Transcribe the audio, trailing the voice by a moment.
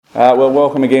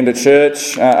Welcome again to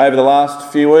church. Over the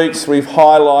last few weeks, we've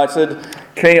highlighted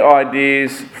key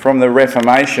ideas from the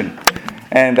Reformation.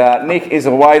 And Nick is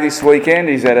away this weekend.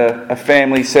 He's at a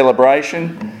family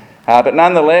celebration. But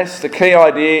nonetheless, the key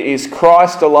idea is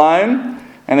Christ alone,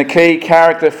 and the key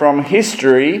character from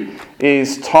history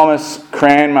is Thomas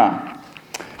Cranmer.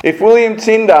 If William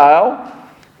Tyndale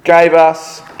gave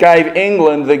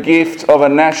England the gift of a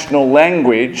national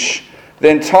language,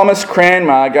 then Thomas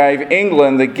Cranmer gave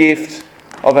England the gift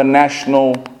of a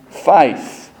national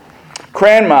faith.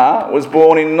 Cranmer was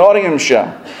born in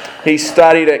Nottinghamshire. He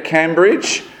studied at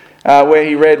Cambridge, where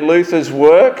he read Luther's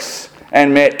works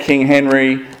and met King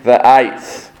Henry VIII.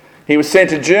 He was sent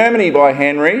to Germany by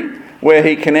Henry, where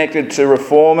he connected to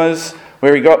reformers,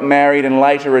 where he got married and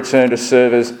later returned to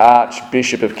serve as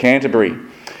Archbishop of Canterbury.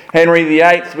 Henry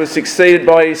VIII was succeeded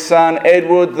by his son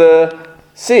Edward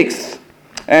VI.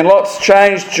 And lots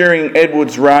changed during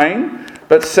Edward's reign,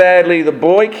 but sadly the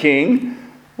boy king,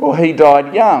 he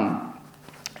died young.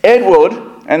 Edward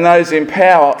and those in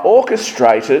power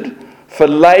orchestrated for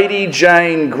Lady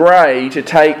Jane Grey to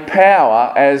take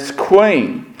power as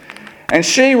queen. And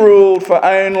she ruled for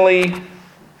only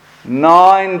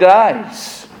 9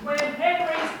 days. When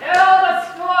Henry's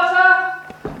eldest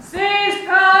daughter seized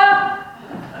her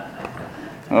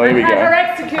Here we and had her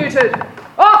executed.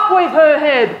 Off with her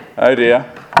head! Oh dear.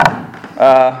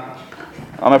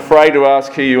 I'm afraid to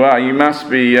ask who you are. You must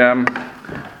be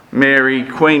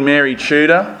Queen Mary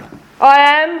Tudor. I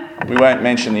am. We won't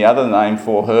mention the other name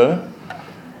for her.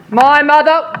 My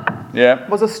mother Yeah.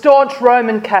 was a staunch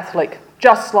Roman Catholic,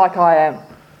 just like I am.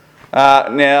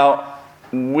 Now,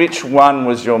 which one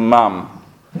was your mum?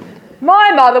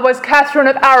 My mother was Catherine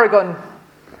of Aragon.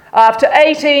 After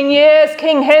 18 years,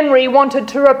 King Henry wanted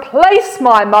to replace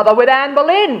my mother with Anne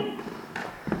Boleyn.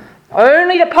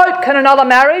 Only the Pope can annul a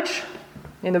marriage.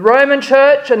 In the Roman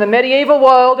Church and the medieval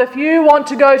world, if you want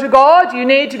to go to God, you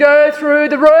need to go through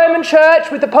the Roman Church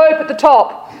with the Pope at the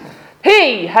top.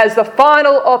 He has the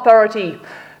final authority.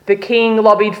 The king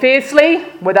lobbied fiercely,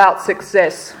 without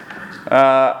success.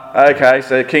 Okay,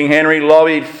 so King Henry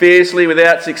lobbied fiercely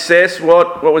without success.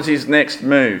 What was his next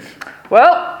move?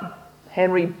 Well,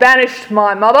 Henry banished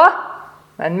my mother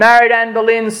and married Anne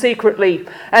Boleyn secretly.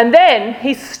 And then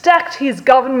he stacked his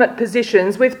government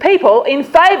positions with people in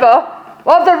favour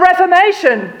of the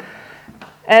Reformation.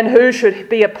 And who should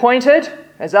be appointed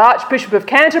as Archbishop of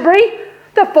Canterbury?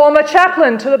 The former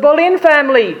chaplain to the Boleyn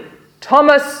family,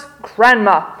 Thomas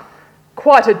Cranmer.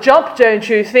 Quite a jump, don't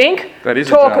you think? That is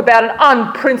Talk a jump. about an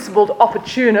unprincipled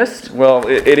opportunist. Well,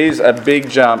 it is a big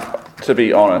jump, to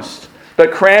be honest.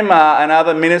 But Cranmer and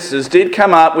other ministers did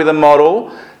come up with a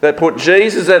model that put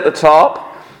Jesus at the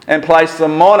top and placed the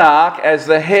monarch as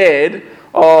the head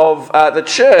of the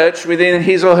church within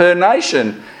his or her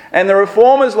nation. And the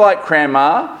reformers like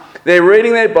Cranmer, they're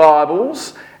reading their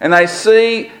Bibles and they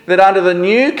see that under the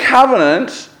new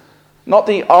covenant, not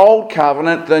the old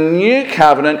covenant, the new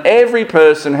covenant, every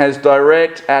person has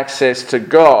direct access to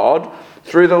God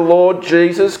through the Lord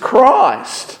Jesus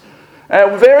Christ.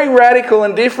 A very radical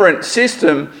and different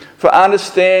system for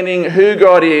understanding who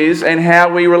God is and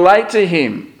how we relate to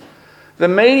Him. The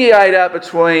mediator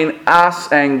between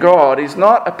us and God is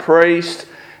not a priest,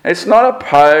 it's not a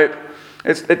pope,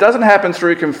 it doesn't happen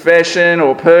through confession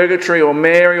or purgatory or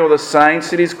Mary or the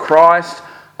saints. It is Christ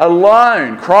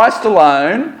alone,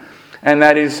 and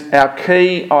that is our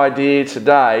key idea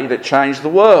today that changed the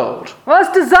world. Well,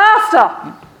 it's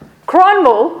disaster.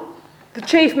 Cromwell, the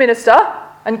chief minister,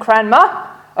 and Cranmer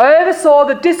oversaw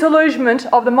the disillusionment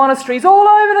of the monasteries all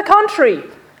over the country.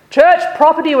 Church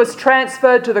property was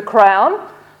transferred to the crown.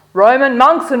 Roman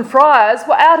monks and friars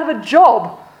were out of a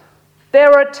job.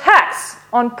 There were attacks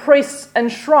on priests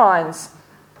and shrines.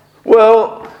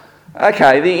 Well,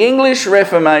 okay, the English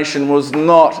Reformation was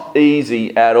not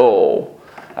easy at all.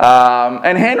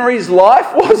 And Henry's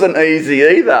life wasn't easy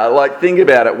either. Think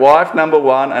about it. Wife number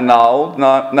 1 annulled,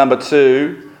 number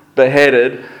 2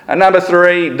 beheaded, and number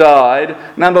 3 died,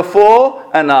 number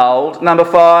 4 annulled, number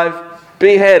 5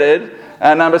 beheaded,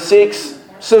 and number 6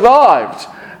 survived.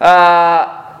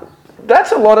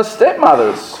 That's a lot of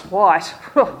stepmothers. Quite.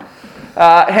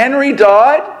 Henry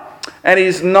died, and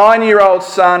his 9-year-old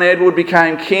son Edward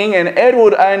became king, and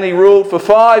Edward only ruled for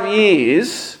 5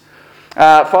 years,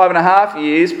 5.5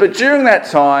 years, but during that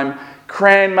time,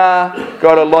 Cranmer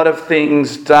got a lot of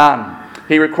things done.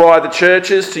 He required the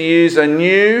churches to use a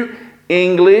new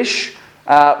English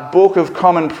Book of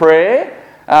Common Prayer,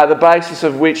 the basis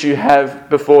of which you have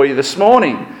before you this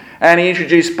morning. And he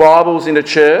introduced Bibles into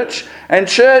church. And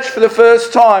church, for the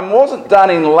first time, wasn't done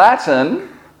in Latin.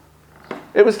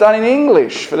 It was done in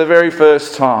English for the very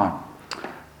first time.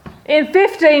 In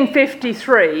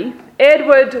 1553,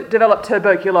 Edward developed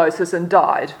tuberculosis and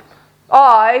died.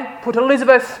 I put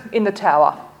Elizabeth in the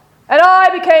Tower. And I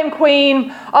became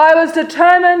queen. I was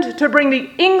determined to bring the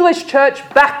English church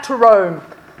back to Rome.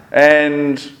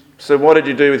 And so what did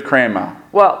you do with Cranmer?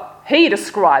 Well, he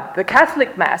described the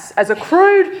Catholic Mass as a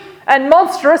crude and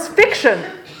monstrous fiction.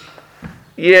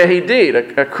 Yeah, he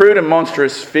did. A crude and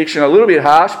monstrous fiction, a little bit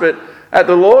harsh, but at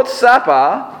the Lord's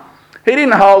Supper, he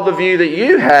didn't hold the view that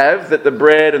you have, that the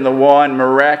bread and the wine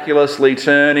miraculously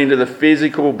turn into the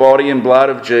physical body and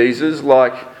blood of Jesus,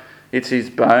 like it's his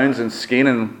bones and skin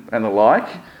and the like.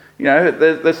 You know,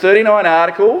 the 39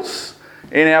 articles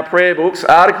in our prayer books,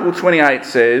 Article 28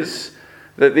 says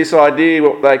that this idea,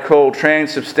 what they call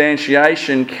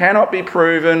transubstantiation, cannot be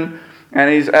proven and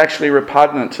is actually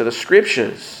repugnant to the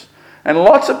Scriptures. And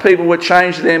lots of people would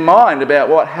change their mind about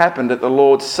what happened at the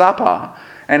Lord's Supper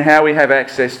and how we have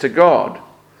access to God.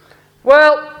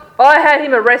 Well, I had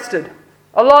him arrested,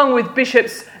 along with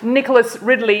Bishops Nicholas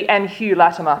Ridley and Hugh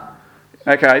Latimer.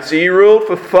 Okay, so you ruled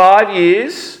for 5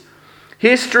 years.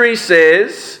 History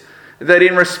says that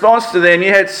in response to them, you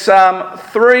had some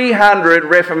 300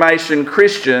 Reformation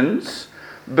Christians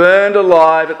burned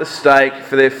alive at the stake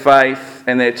for their faith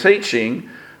and their teaching,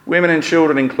 women and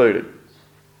children included.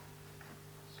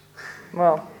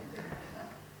 Well,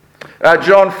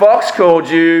 John Fox called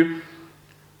you,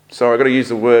 sorry, I've got to use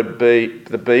the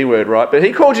B word, right? But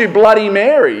he called you Bloody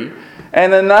Mary,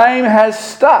 and the name has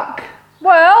stuck.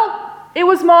 well, it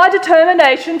was my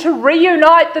determination to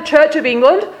reunite the Church of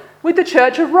England with the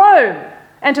Church of Rome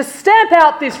and to stamp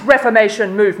out this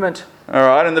Reformation movement. All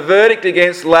right, and the verdict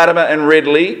against Latimer and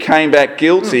Ridley came back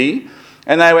guilty,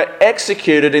 and they were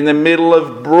executed in the middle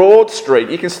of Broad Street.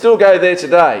 You can still go there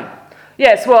today.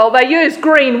 Yes, well, they used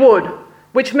green wood,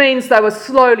 which means they were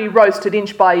slowly roasted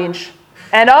inch by inch.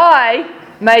 And I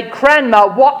made Cranmer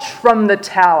watch from the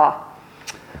tower.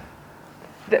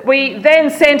 We then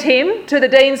sent him to the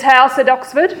Dean's house at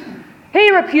Oxford.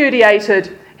 He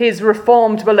repudiated his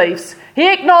reformed beliefs.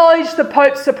 He acknowledged the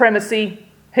Pope's supremacy.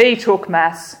 He took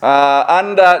Mass.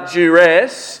 Under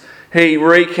duress, he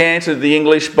recanted the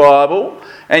English Bible,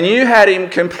 and you had him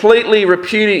completely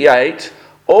repudiate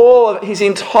all of his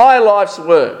entire life's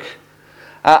work.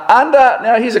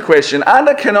 Now here's a question.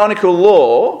 Under canonical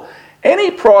law,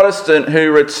 any Protestant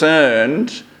who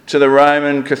returned to the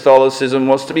Roman Catholicism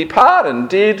was to be pardoned.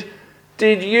 Did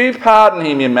you pardon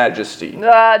him, Your Majesty?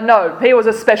 No, he was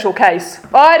a special case.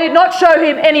 I did not show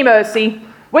him any mercy.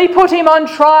 We put him on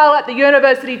trial at the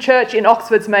University Church in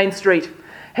Oxford's Main Street.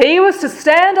 He was to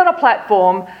stand on a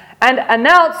platform and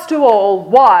announce to all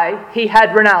why he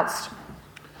had renounced.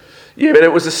 Yeah, but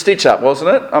it was a stitch-up,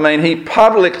 wasn't it? I mean, he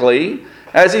publicly,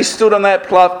 as he stood on that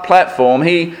platform,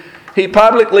 he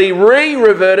publicly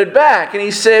reverted back, and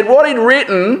he said what he'd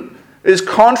written is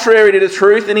contrary to the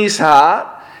truth in his heart,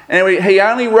 and he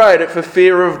only wrote it for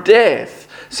fear of death.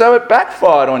 So it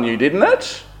backfired on you, didn't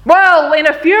it? Well, in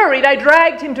a fury, they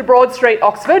dragged him to Broad Street,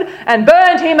 Oxford, and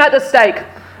burned him at the stake.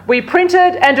 We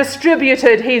printed and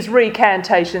distributed his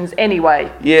recantations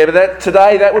anyway. Yeah, but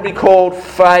today that would be called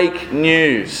fake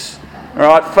news. All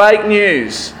right, fake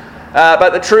news. But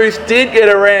the truth did got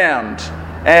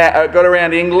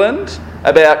around England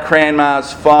about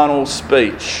Cranmer's final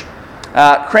speech.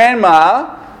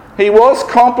 Cranmer, he was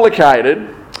complicated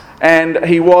and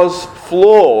he was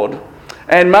flawed.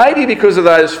 And maybe because of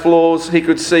those flaws, he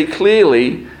could see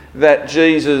clearly that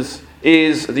Jesus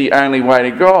is the only way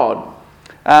to God.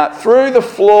 Through the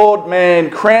flawed man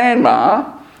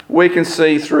Cranmer, we can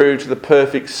see through to the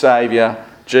perfect Saviour,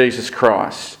 Jesus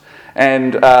Christ.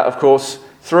 And of course,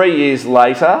 3 years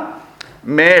later,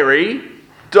 Mary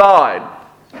died.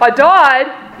 I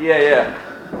died?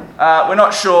 Yeah. We're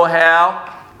not sure how.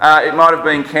 It might have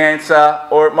been cancer,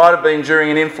 or it might have been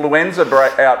during an influenza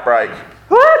outbreak.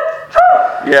 What?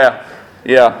 Yeah.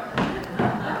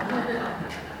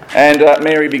 And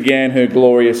Mary began her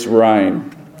glorious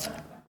reign.